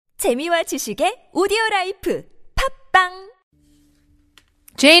재미와 지식의 오디오라이프 팝빵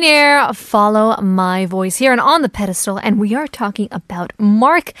Jane Eyre, Follow My Voice here and on the Pedestal, and we are talking about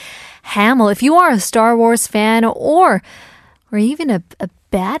Mark Hamill. If you are a Star Wars fan or even a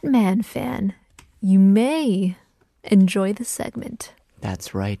Batman fan, you may enjoy this segment.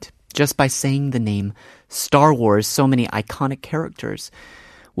 That's right. Just by saying the name Star Wars, so many iconic characters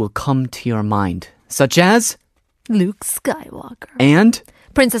will come to your mind, such as Luke Skywalker. And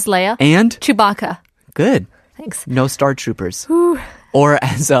Princess Leia. And Chewbacca. Good. Thanks. No Star Troopers. Or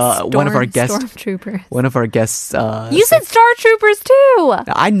as one of our guests, Stormtroopers. One of our guests. You said Star Troopers too.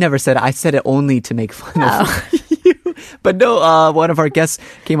 I never said it. I said it only to make fun of you. But no, one of our guests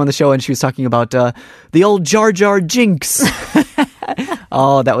came on the show and she was talking about the old Jar Jar Jinx.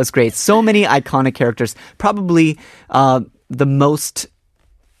 Oh, that was great. So many iconic characters. Probably the most,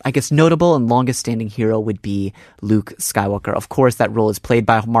 I guess, notable and longest-standing hero would be Luke Skywalker. Of course, that role is played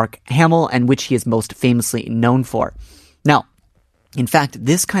by Mark Hamill, and which he is most famously known for. Now, in fact,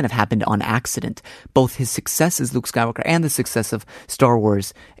 this kind of happened on accident. Both his success as Luke Skywalker and the success of Star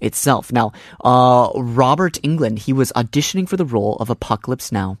Wars itself. Now, Robert Englund, he was auditioning for the role of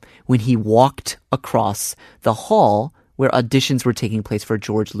Apocalypse Now when he walked across the hall where auditions were taking place for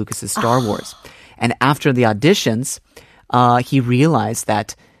George Lucas's Star Wars. And after the auditions, he realized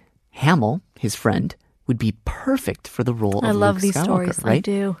that Hamill, his friend, would be perfect for the role of Luke Skywalker. I love these stories, right? I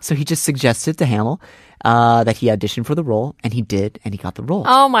do. So he just suggested to Hamill that he auditioned for the role, and he did, and he got the role.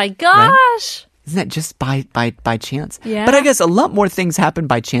 Oh my gosh! Right? Isn't that just by chance? Yeah. But I guess a lot more things happen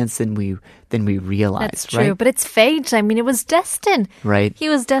by chance than we realize. That's true, right? but it's fate. I mean, it was destined. Right. He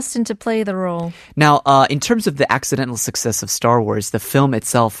was destined to play the role. Now, in terms of the accidental success of Star Wars, the film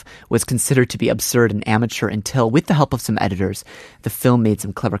itself was considered to be absurd and amateur until, with the help of some editors, the film made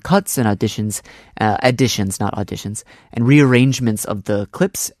some clever cuts and additions, not auditions, and rearrangements of the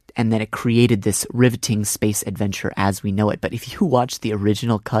clips. And then it created this riveting space adventure as we know it. But if you watch the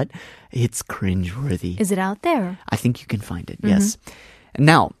original cut, it's cringeworthy. Is it out there? I think you can find it, yes.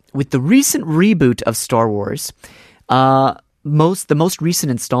 Now, with the recent reboot of Star Wars, the most recent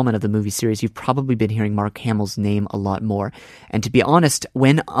installment of the movie series, you've probably been hearing Mark Hamill's name a lot more. And to be honest,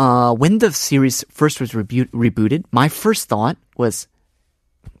 when the series first was rebooted, my first thought was,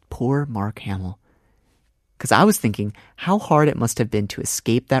 poor Mark Hamill. Because I was thinking how hard it must have been to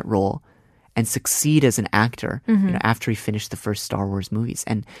escape that role and succeed as an actor, after he finished the first Star Wars movies.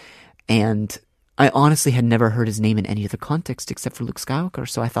 And I honestly had never heard his name in any other context except for Luke Skywalker.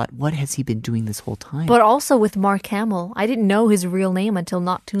 So I thought, what has he been doing this whole time? But also with Mark Hamill, I didn't know his real name until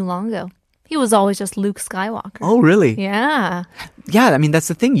not too long ago. He was always just Luke Skywalker. Oh, really? Yeah. Yeah, I mean, that's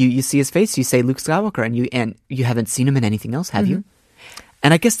the thing. You see his face, you say Luke Skywalker, and you haven't seen him in anything else, have you?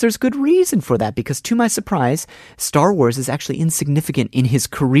 And I guess there's good reason for that, because to my surprise, Star Wars is actually insignificant in his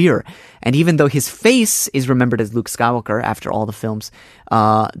career. And even though his face is remembered as Luke Skywalker after all the films,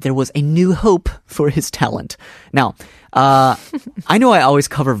 there was a new hope for his talent. Now, I know I always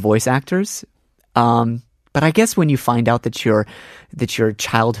cover voice actors, but I guess when you find out that your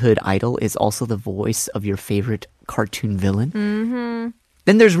childhood idol is also the voice of your favorite cartoon villain,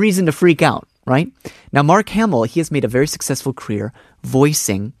 then there's reason to freak out. Right? Now, Mark Hamill, he has made a very successful career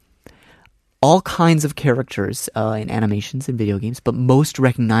voicing all kinds of characters in animations and video games, but most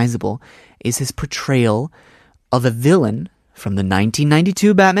recognizable is his portrayal of a villain from the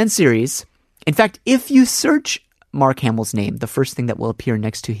 1992 Batman series. In fact, if you search Mark Hamill's name, the first thing that will appear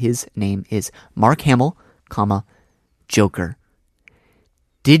next to his name is Mark Hamill, Joker.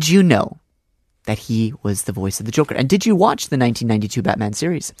 Did you know that he was the voice of the Joker? And did you watch the 1992 Batman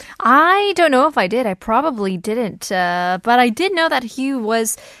series? I don't know if I did. I probably didn't. But I did know that he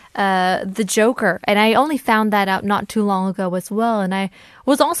was the Joker. And I only found that out not too long ago as well. And I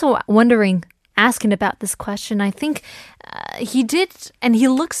was also asking about this question. I think he did, and he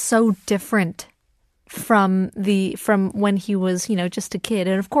looks so different from when he was, just a kid.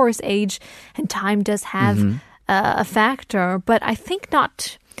 And of course, age and time does have a factor. But I think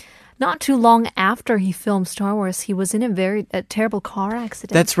not too long after he filmed Star Wars, he was in a terrible car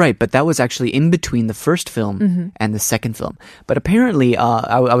accident. That's right, but that was actually in between the first film and the second film. But apparently,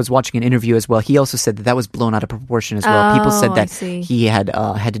 I was watching an interview as well. He also said that was blown out of proportion as well. People said that he had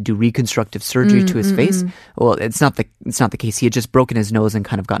to do reconstructive surgery to his face. Well, it's not the case. He had just broken his nose and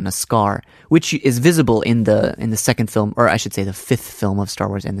kind of gotten a scar, which is visible in the second film, or I should say the fifth film of Star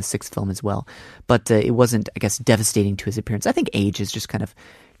Wars and the sixth film as well. But it wasn't, I guess, devastating to his appearance. I think age has just kind of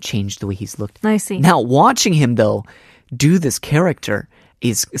changed the way he's looked. I see. Now, watching him, though, do this character,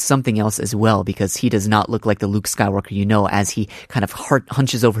 is something else as well, because he does not look like the Luke Skywalker you know, as he kind of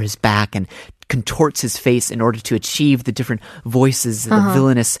hunches over his back and contorts his face in order to achieve the different voices, the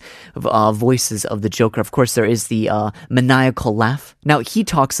villainous voices of the Joker. Of course, there is the maniacal laugh. Now, he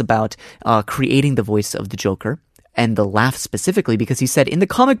talks about creating the voice of the Joker and the laugh specifically, because he said in the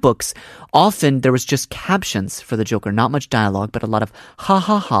comic books, often there was just captions for the Joker, not much dialogue, but a lot of ha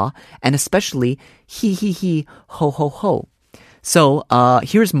ha ha, and especially he, ho ho ho. So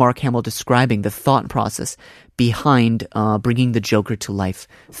here's Mark Hamill describing the thought process behind bringing the Joker to life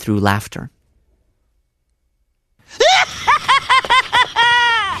through laughter.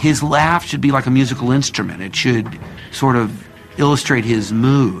 His laugh should be like a musical instrument. It should sort of illustrate his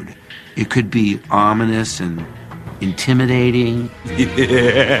mood. It could be ominous and intimidating. It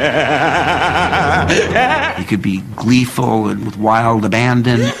could be gleeful and with wild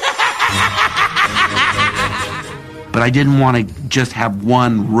abandon. But I didn't want to just have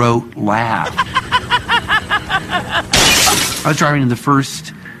one rote laugh. I was driving in the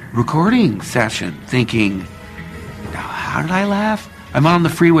first recording session thinking, how did I laugh? I'm on the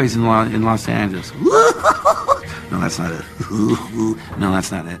freeways in Los Angeles. No, that's not it. No,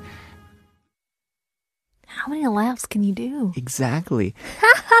 that's not it. How many laughs can you do? Exactly.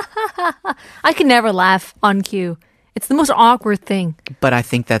 I can never laugh on cue. It's the most awkward thing. But I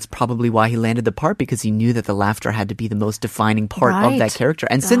think that's probably why he landed the part, because he knew that the laughter had to be the most defining part of that character.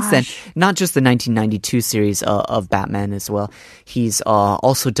 And since then, not just the 1992 series of Batman as well, he's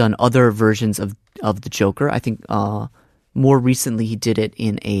also done other versions of the Joker. I think more recently he did it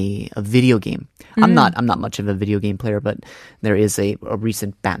in a video game. I'm not much of a video game player, but there is a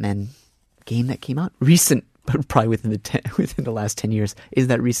recent Batman game that came out. Recent, probably within the last 10 years. Is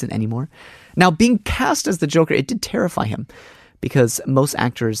that recent anymore? Now, being cast as the Joker, it did terrify him, because most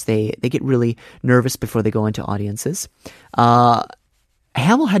actors, they get really nervous before they go into audiences.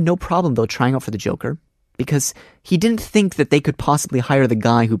 Hamill had no problem, though, trying out for the Joker, because he didn't think that they could possibly hire the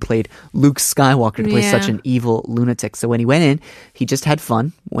guy who played Luke Skywalker to play such an evil lunatic. So when he went in, he just had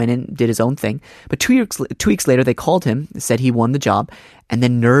fun, went in, did his own thing. But 2 weeks later, they called him, said he won the job, and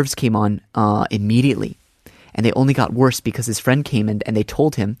then nerves came on immediately. And they only got worse because his friend came in and they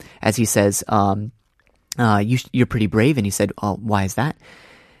told him, as he says, you're pretty brave. And he said, oh, why is that?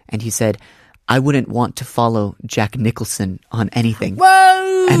 And he said, I wouldn't want to follow Jack Nicholson on anything.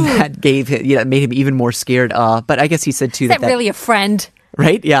 Whoa! And that made him even more scared. But I guess he said too, is that really a friend?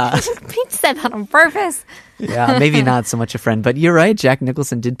 Right? Yeah. He said that on purpose. Yeah, maybe not so much a friend, but you're right. Jack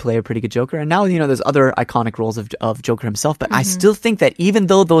Nicholson did play a pretty good Joker, and now there's other iconic roles of Joker himself. But I still think that even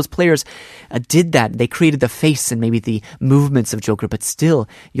though those players did that, they created the face and maybe the movements of Joker, but still,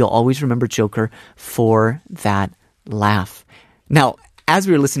 you'll always remember Joker for that laugh. Now, as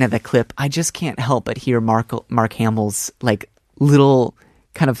we were listening to that clip, I just can't help but hear Mark Hamill's little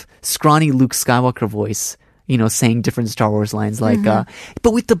kind of scrawny Luke Skywalker voice, saying different Star Wars lines like,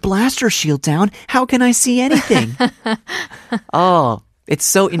 but with the blaster shield down, how can I see anything? Oh, it's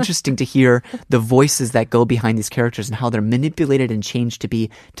so interesting to hear the voices that go behind these characters and how they're manipulated and changed to be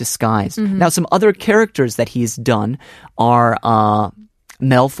disguised. Now, some other characters that he's done are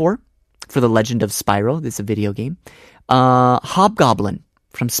Melfor for The Legend of Spyro. This is a video game. Hobgoblin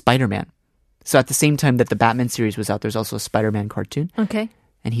from Spider-Man. So at the same time that the Batman series was out, there's also a Spider-Man cartoon. Okay.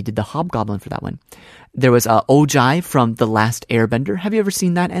 And he did the Hobgoblin for that one. There was Ojai from The Last Airbender. Have you ever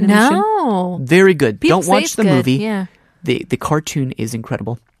seen that animation? No. Very good. People Don't watch the good. movie. Yeah. The cartoon is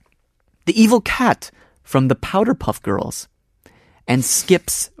incredible. The Evil Cat from the Powderpuff Girls. And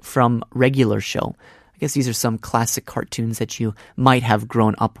Skips from Regular Show. I guess these are some classic cartoons that you might have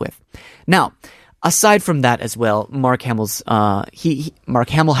grown up with. Now, aside from that as well, Mark Hamill's Mark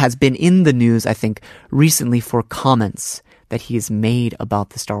Hamill has been in the news, I think, recently for comments that he has made about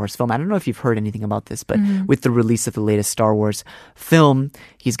the Star Wars film. I don't know if you've heard anything about this, but with the release of the latest Star Wars film,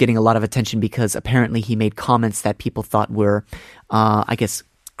 he's getting a lot of attention because apparently he made comments that people thought were, I guess,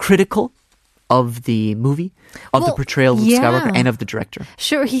 critical of the movie, of the portrayal of Luke Skywalker and of the director.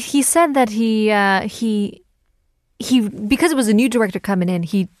 Sure, he said that he because it was a new director coming in,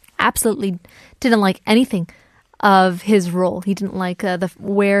 he absolutely didn't like anything of his role. He didn't like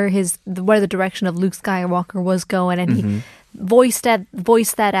where the direction of Luke Skywalker was going, and he voiced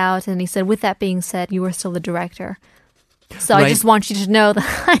that out. And he said, "With that being said, you are still the director. So I just want you to know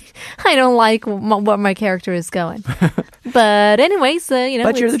that I don't like what my character is going." But anyways,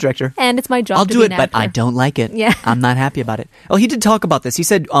 but you're the director, and it's my job. I'll to do be it, an but actor. I don't like it. Yeah, I'm not happy about it. Oh, he did talk about this. He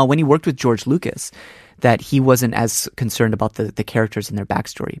said when he worked with George Lucas, that he wasn't as concerned about the characters and their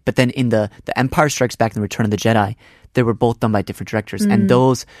backstory. But then in the Empire Strikes Back and the Return of the Jedi, they were both done by different directors, and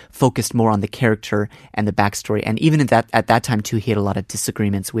those focused more on the character and the backstory. And even at that time too, he had a lot of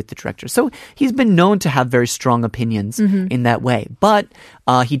disagreements with the director. So he's been known to have very strong opinions in that way. But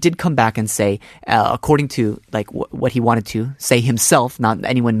he did come back and say, according to like what he wanted to say himself, not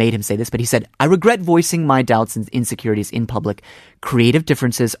anyone made him say this, but he said, "I regret voicing my doubts and insecurities in public. Creative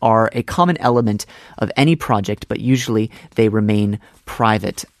differences are a common element of any project, but usually they remain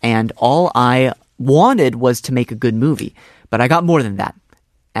private. And all I wanted was to make a good movie, but I got more than that."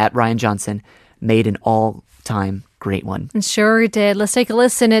 At Rian Johnson made an all-time great one. Sure did. Let's take a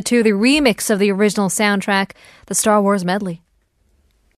listen to the remix of the original soundtrack, the Star Wars medley.